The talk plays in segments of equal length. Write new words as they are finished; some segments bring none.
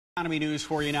Economy news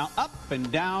for you now. Up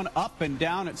and down, up and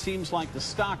down. It seems like the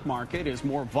stock market is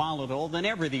more volatile than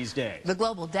ever these days. The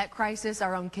global debt crisis,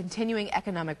 our own continuing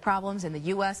economic problems in the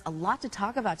U.S. A lot to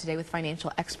talk about today with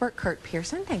financial expert Kurtis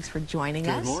Pearson. Thanks for joining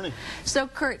us. Good morning. So,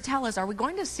 Kurt, tell us, are we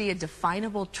going to see a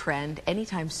definable trend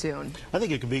anytime soon? I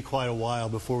think it could be quite a while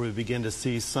before we begin to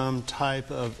see some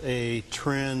type of a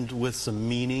trend with some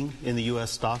meaning in the U.S.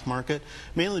 stock market,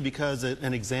 mainly because,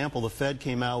 an example, the Fed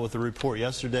came out with a report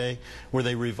yesterday where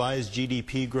they revised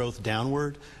GDP growth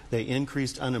downward. They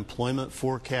increased unemployment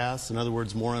forecasts, in other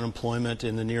words, more unemployment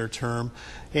in the near term.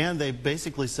 And they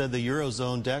basically said the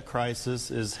Eurozone debt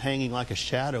crisis is hanging like a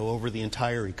shadow over the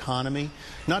entire economy.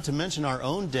 Not to mention our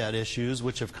own debt issues,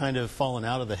 which have kind of fallen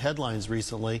out of the headlines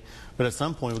recently. But at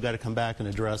some point, we've got to come back and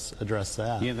address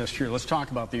that. Yeah, that's true. Let's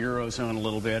talk about the Eurozone a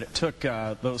little bit. It took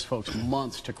those folks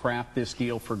months to craft this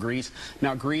deal for Greece.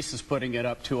 Now Greece is putting it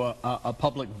up to a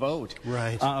public vote.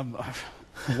 Right.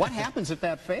 What happens if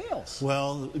that fails?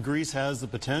 Well, Greece has the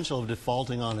potential of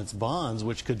defaulting on its bonds,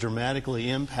 which could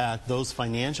dramatically impact those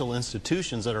financial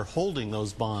institutions that are holding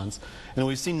those bonds. And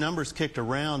we've seen numbers kicked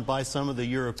around by some of the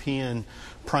European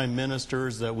prime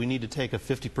ministers that we need to take a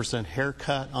 50%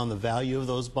 haircut on the value of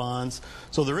those bonds.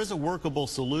 So there is a workable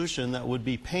solution that would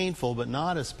be painful, but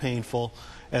not as painful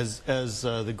as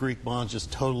the Greek bonds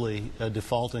just totally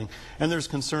defaulting. And there's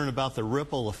concern about the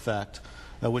ripple effect,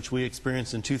 which we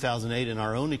experienced in 2008 in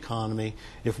our own economy.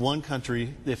 If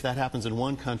that happens in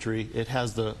one country, it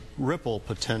has the ripple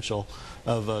potential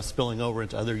of spilling over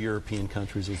into other European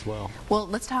countries as well. Well,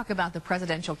 let's talk about the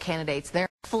presidential candidates. They're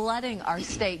flooding our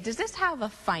state. Does this have a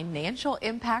financial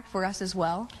impact for us as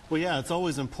well? Well, yeah, it's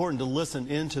always important to listen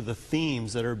into the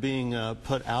themes that are being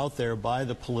put out there by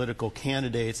the political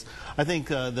candidates. I think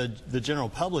the general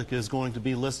public is going to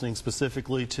be listening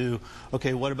specifically to,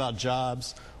 okay, what about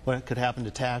jobs? What could happen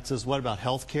to taxes? What about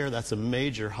health care? That's a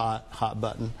major hot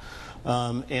button.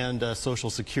 And Social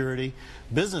Security.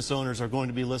 Business owners are going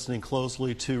to be listening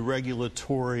closely to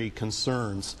regulatory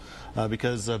concerns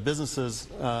because businesses,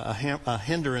 a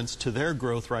hindrance to their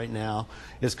growth right now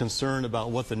is concerned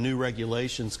about what the new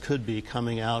regulations could be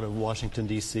coming out of Washington,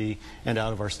 D.C. and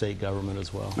out of our state government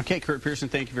as well. Okay, Kurtis Pearson,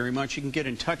 thank you very much. You can get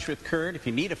in touch with Kurt if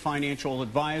you need a financial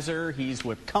advisor. He's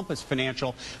with Compass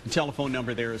Financial. The telephone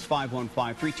number there is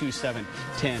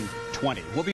 515-327-1020. We'll be